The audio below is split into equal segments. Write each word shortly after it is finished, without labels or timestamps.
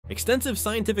Extensive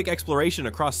scientific exploration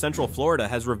across central Florida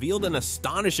has revealed an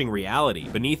astonishing reality.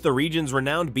 Beneath the region's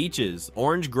renowned beaches,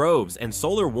 orange groves, and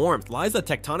solar warmth lies a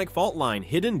tectonic fault line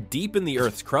hidden deep in the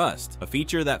Earth's crust, a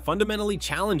feature that fundamentally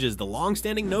challenges the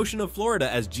long-standing notion of Florida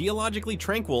as geologically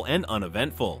tranquil and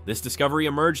uneventful. This discovery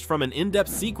emerged from an in-depth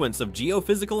sequence of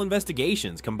geophysical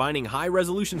investigations combining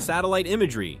high-resolution satellite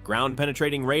imagery,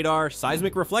 ground-penetrating radar,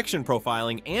 seismic reflection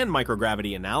profiling, and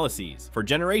microgravity analyses. For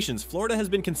generations, Florida has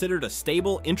been considered a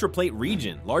stable, intraplate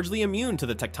region, largely immune to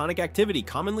the tectonic activity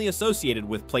commonly associated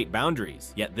with plate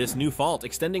boundaries. Yet this new fault,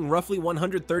 extending roughly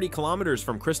 130 kilometers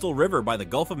from Crystal River by the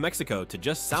Gulf of Mexico to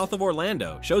just south of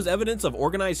Orlando, shows evidence of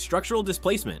organized structural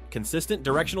displacement, consistent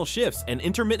directional shifts, and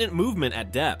intermittent movement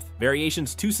at depth,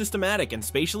 variations too systematic and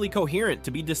spatially coherent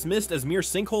to be dismissed as mere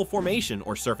sinkhole formation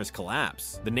or surface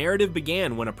collapse. The narrative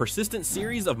began when a persistent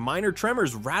series of minor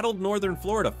tremors rattled northern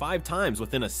Florida 5 times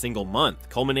within a single month,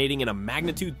 culminating in a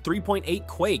magnitude 3.8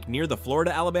 quake near the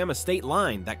Florida-Alabama state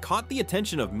line that caught the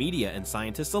attention of media and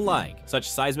scientists alike. Such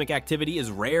seismic activity is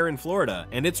rare in Florida,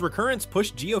 and its recurrence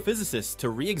pushed geophysicists to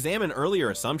re-examine earlier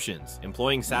assumptions.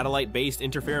 Employing satellite-based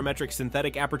interferometric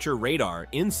synthetic aperture radar,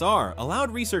 INSAR,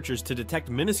 allowed researchers to detect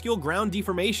minuscule ground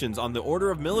deformations on the order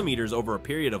of millimeters over a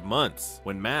period of months.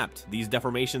 When mapped, these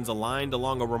deformations aligned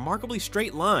along a remarkably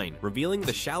straight line, revealing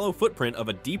the shallow footprint of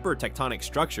a deeper tectonic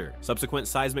structure. Subsequent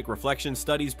seismic reflection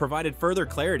studies provided further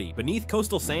clarity. Beneath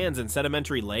coastal sands and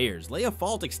sedimentary layers lay a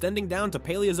fault extending down to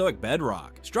Paleozoic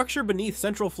bedrock. Structure beneath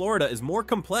central Florida is more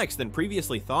complex than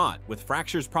previously thought, with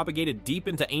fractures propagated deep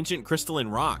into ancient crystalline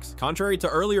rocks, contrary to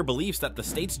earlier beliefs that the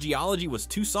state's geology was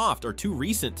too soft or too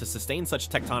recent to sustain such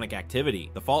tectonic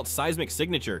activity. The fault's seismic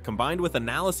signature, combined with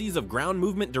analyses of ground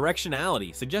movement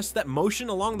directionality, suggests that motion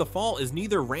along the fault is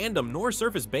neither random nor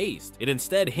surface-based. It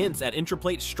instead hints at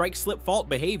intraplate strike-slip fault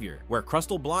behavior, where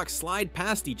crustal blocks slide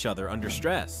past each other under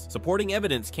stress. Supporting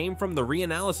evidence came from the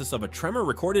reanalysis of a tremor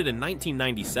recorded in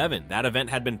 1997. That event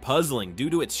had been puzzling due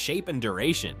to its shape and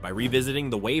duration. By revisiting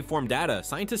the waveform data,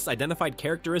 scientists identified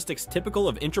characteristics typical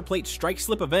of intraplate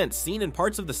strike-slip events seen in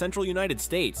parts of the central United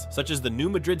States, such as the New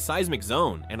Madrid seismic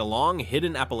zone and along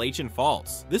hidden Appalachian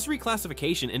faults. This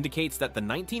reclassification indicates that the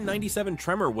 1997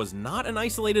 tremor was not an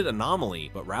isolated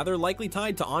anomaly, but rather likely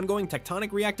tied to ongoing tectonic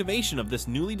reactivation of this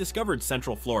newly discovered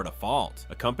central Florida fault.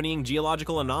 Accompanying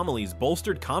geological anomalies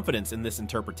bolstered confidence in this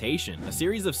interpretation. A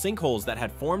series of sinkholes that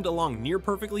had formed along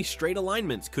near-perfectly straight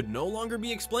alignments could no longer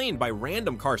be explained by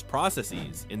random karst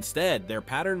processes. Instead, their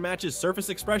pattern matches surface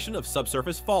expression of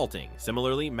subsurface faulting.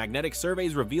 Similarly, magnetic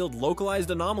surveys revealed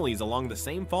localized anomalies along the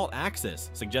same fault axis,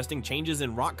 suggesting changes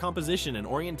in rock composition and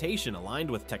orientation aligned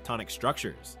with tectonic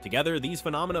structures. Together, these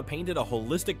phenomena painted a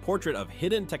holistic portrait of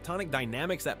hidden tectonic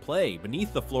dynamics at play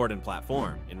beneath the Floridan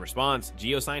platform. In response,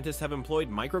 geoscientists have employed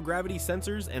microgravity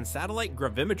sensors and satellite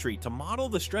gravimetry to model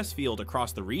the stress field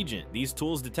across the region. These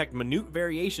tools detect minute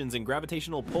variations in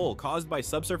gravitational pull caused by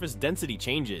subsurface density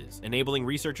changes, enabling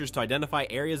researchers to identify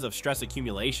areas of stress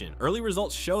accumulation. Early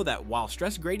results show that while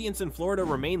stress gradients in Florida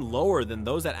remain lower than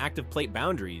those at active plate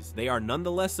boundaries, they are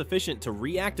nonetheless sufficient to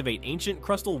reactivate ancient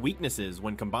crustal weaknesses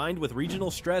when combined with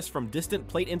regional stress from distant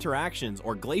plate interactions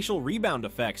or glacial rebound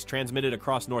effects transmitted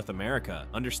across North America.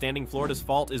 Understanding Florida's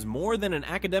fault is more than an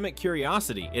academic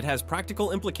curiosity. It has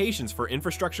practical implications for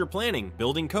infrastructure planning,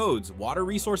 building codes, water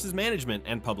resources management,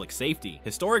 and public safety.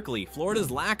 Historically,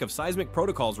 Florida's lack of seismic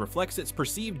protocols reflects its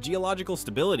perceived geological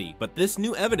stability, but this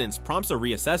new evidence prompts a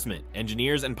reassessment.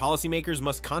 Engineers and policymakers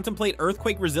must contemplate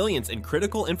earthquake resilience in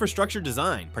critical infrastructure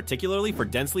design, particularly for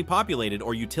densely populated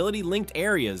or utility-linked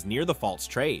areas near the fault's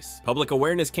trace. Public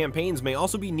awareness campaigns may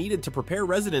also be needed to prepare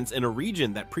residents in a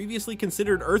region that previously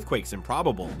considered earthquakes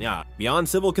improbable. Beyond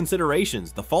civil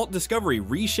considerations, the fault discovery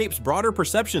reshapes broader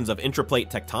perceptions of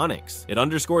intraplate tectonics. It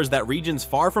underscores that regions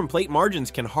far from plate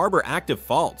margins can harbor active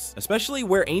faults, especially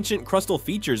where ancient crustal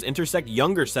features intersect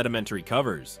younger sedimentary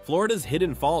covers. Florida's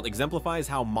hidden fault exemplifies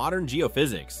how modern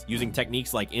geophysics, using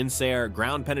techniques like INSAR,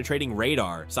 ground-penetrating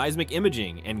radar, seismic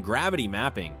imaging, and gravity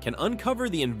mapping, can uncover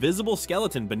the invisible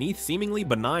skeleton beneath seemingly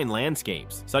benign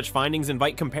landscapes. Such findings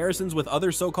invite comparisons with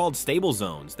other so-called stable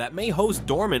zones that may host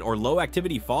dormant or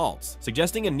low-activity faults,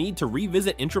 suggesting a need to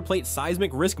revisit intraplate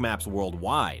seismic risk maps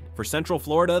worldwide. For Central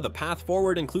Florida, the path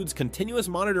forward includes continuous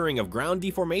monitoring of ground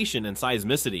deformation and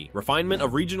seismicity, refinement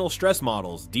of regional stress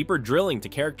models, deeper drilling to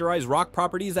characterize rock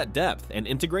properties at depth, and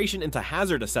integration into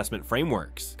hazard assessment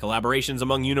frameworks. Collaborations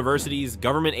among universities,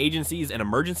 government agencies, and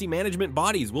emergency management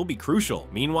bodies will be crucial.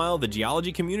 Meanwhile, the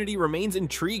geology community remains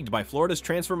intrigued by Florida's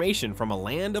transformation from a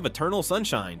land of eternal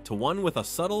sunshine to one with a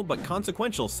subtle but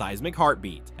consequential seismic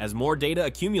heartbeat. As more data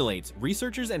accumulates,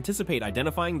 researchers anticipate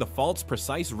identifying the fault's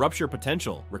precise rupture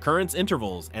potential, recurrence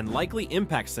intervals, and and likely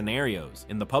impact scenarios.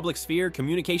 In the public sphere,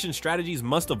 communication strategies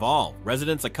must evolve.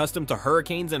 Residents accustomed to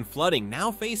hurricanes and flooding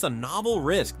now face a novel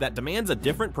risk that demands a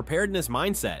different preparedness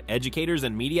mindset. Educators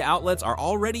and media outlets are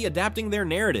already adapting their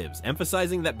narratives,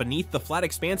 emphasizing that beneath the flat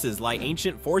expanses lie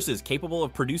ancient forces capable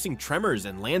of producing tremors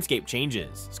and landscape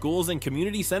changes. Schools and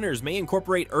community centers may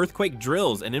incorporate earthquake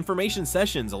drills and information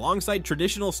sessions alongside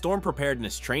traditional storm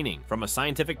preparedness training. From a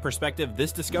scientific perspective,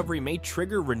 this discovery may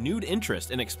trigger renewed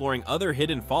interest in exploring other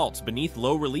hidden faults beneath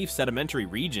low-relief sedimentary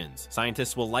regions.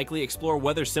 Scientists will likely explore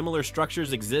whether similar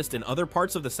structures exist in other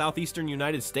parts of the southeastern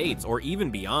United States or even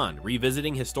beyond,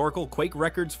 revisiting historical quake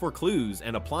records for clues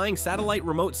and applying satellite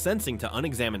remote sensing to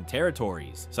unexamined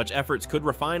territories. Such efforts could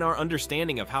refine our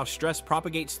understanding of how stress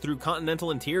propagates through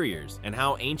continental interiors and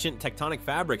how ancient tectonic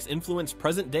fabrics influence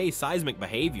present-day seismic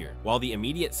behavior. While the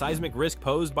immediate seismic risk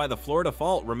posed by the Florida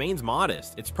fault remains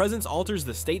modest, its presence alters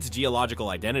the state's geological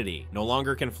identity. No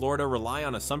longer can Florida rely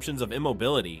on assumptions of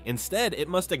immobility. Instead, it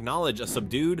must acknowledge a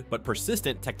subdued but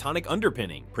persistent tectonic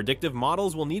underpinning. Predictive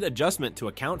models will need adjustment to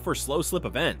account for slow slip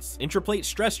events, intraplate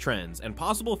stress trends, and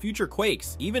possible future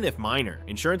quakes, even if minor.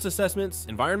 Insurance assessments,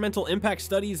 environmental impact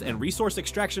studies, and resource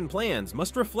extraction plans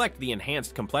must reflect the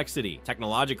enhanced complexity.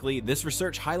 Technologically, this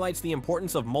research highlights the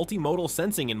importance of multimodal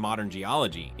sensing in modern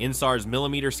geology. INSAR's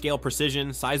millimeter-scale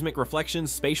precision, seismic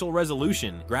reflections, spatial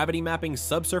resolution, gravity mapping,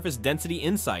 subsurface density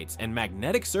insights, and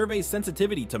magnetic survey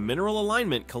sensitivity to mineral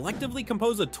alignment collectively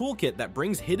compose a toolkit that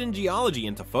brings hidden geology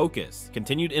into focus.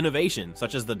 Continued innovation,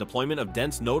 such as the deployment of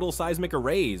dense nodal seismic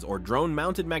arrays or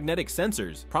drone-mounted magnetic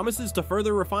sensors, promises to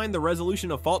further refine the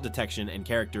resolution of fault detection and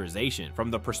characterization.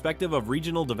 From the perspective of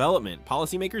regional development,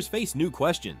 policymakers face new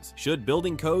questions. Should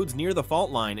building codes near the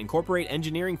fault line incorporate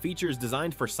engineering features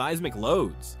designed for seismic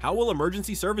loads? How will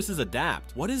emergency services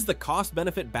adapt? What is the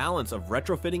cost-benefit balance of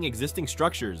retrofitting existing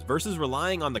structures versus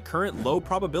relying on the current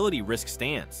low-probability risk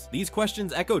stance? These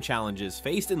questions echo challenges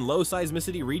faced in low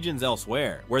seismicity regions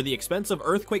elsewhere, where the expense of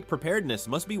earthquake preparedness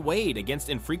must be weighed against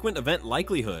infrequent event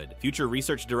likelihood. Future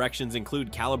research directions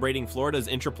include calibrating Florida's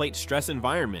intraplate stress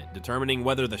environment, determining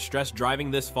whether the stress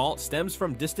driving this fault stems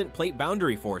from distant plate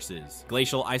boundary forces,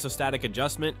 glacial isostatic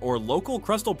adjustment, or local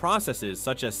crustal processes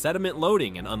such as sediment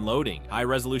loading and unloading.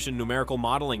 High-resolution numerical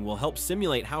modeling will help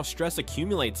simulate how stress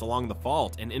accumulates along the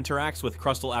fault and interacts with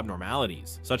crustal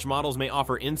abnormalities. Such models may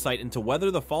offer insight into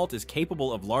whether the fault is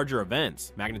capable of larger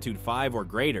events, magnitude 5 or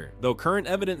greater, though current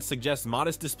evidence suggests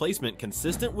modest displacement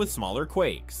consistent with smaller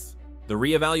quakes. The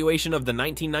reevaluation of the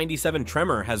 1997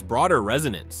 tremor has broader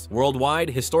resonance. Worldwide,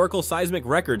 historical seismic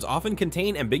records often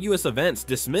contain ambiguous events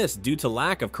dismissed due to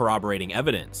lack of corroborating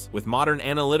evidence. With modern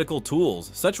analytical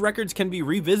tools, such records can be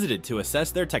revisited to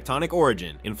assess their tectonic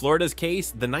origin. In Florida's case,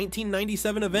 the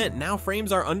 1997 event now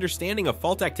frames our understanding of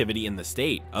fault activity in the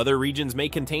state. Other regions may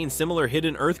contain similar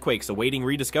hidden earthquakes awaiting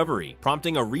rediscovery,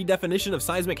 prompting a redefinition of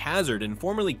seismic hazard in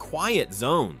formerly quiet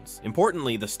zones.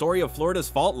 Importantly, the story of Florida's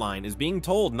fault line is being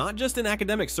told not just in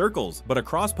academic circles, but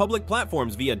across public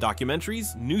platforms via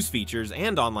documentaries, news features,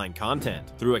 and online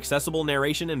content. Through accessible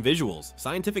narration and visuals,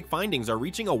 scientific findings are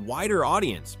reaching a wider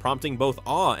audience, prompting both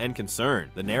awe and concern.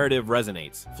 The narrative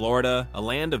resonates. Florida, a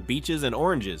land of beaches and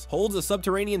oranges, holds a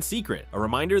subterranean secret, a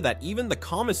reminder that even the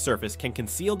calmest surface can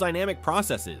conceal dynamic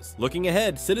processes. Looking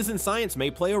ahead, citizen science may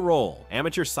play a role.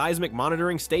 Amateur seismic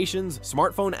monitoring stations,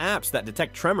 smartphone apps that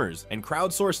detect tremors, and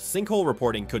crowdsourced sinkhole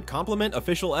reporting could complement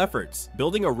official efforts,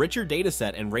 building a richer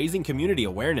dataset and raising community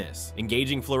awareness.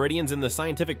 Engaging Floridians in the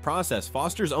scientific process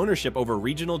fosters ownership over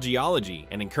regional geology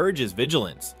and encourages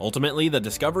vigilance. Ultimately, the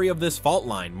discovery of this fault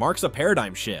line marks a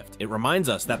paradigm shift. It reminds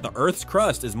us that the Earth's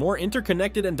crust is more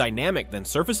interconnected and dynamic than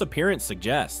surface appearance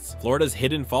suggests. Florida's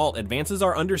hidden fault advances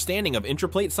our understanding of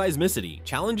intraplate seismicity,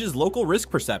 challenges local risk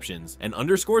perceptions, and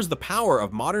underscores the power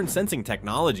of modern sensing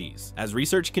technologies. As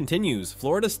research continues,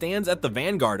 Florida stands at the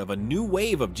vanguard of a new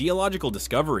wave of geological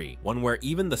discovery, one where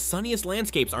even the sunniest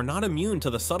landscapes are not immune to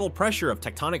the subtle pressure of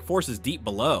tectonic forces deep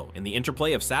below. In the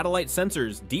interplay of satellite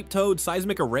sensors, deep-towed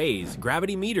seismic arrays,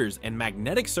 gravity meters, and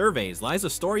magnetic surveys lies a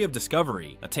story of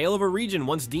discovery, a tale of a region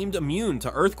once deemed immune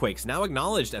to earthquakes now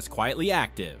acknowledged as quietly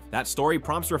active. That story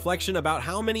prompts reflection about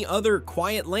how many other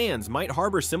quiet lands might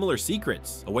harbor similar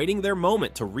secrets, awaiting their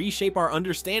moment to reshape our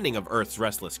understanding of Earth's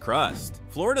restless crust.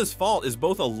 Florida's fault is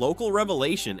both a local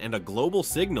revelation and a global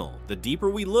signal. The deeper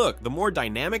we look, the more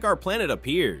dynamic our planet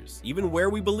appears. years, even where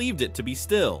we believed it to be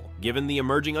still. Given the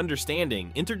emerging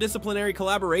understanding, interdisciplinary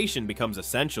collaboration becomes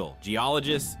essential.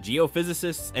 Geologists,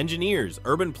 geophysicists, engineers,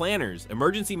 urban planners,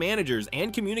 emergency managers,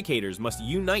 and communicators must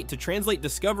unite to translate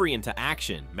discovery into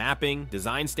action, mapping,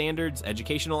 design standards,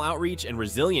 educational outreach, and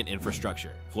resilient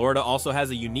infrastructure. Florida also has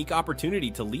a unique opportunity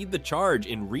to lead the charge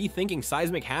in rethinking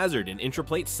seismic hazard in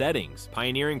intraplate settings,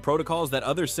 pioneering protocols that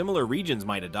other similar regions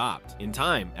might adopt. In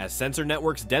time, as sensor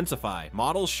networks densify,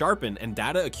 models sharpen, and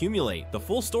data accumulate, the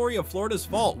full story of Florida's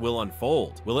fault will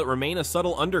unfold. Will it remain a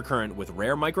subtle undercurrent with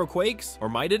rare microquakes, or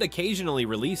might it occasionally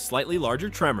release slightly larger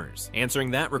tremors?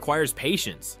 Answering that requires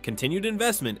patience, continued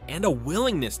investment, and a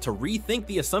willingness to rethink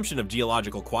the assumption of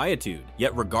geological quietude.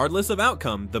 Yet regardless of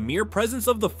outcome, the mere presence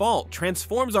of the fault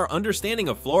transforms our understanding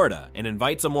of Florida and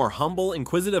invites a more humble,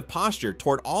 inquisitive posture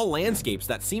toward all landscapes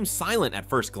that seem silent at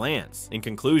first glance. In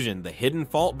conclusion, the hidden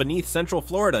fault beneath Central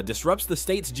Florida disrupts the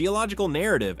state's geological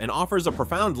narrative and offers a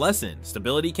profound lesson.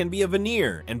 Stability can be a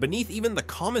veneer, and beneath even the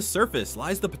calmest surface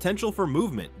lies the potential for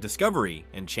movement, discovery,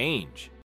 and change.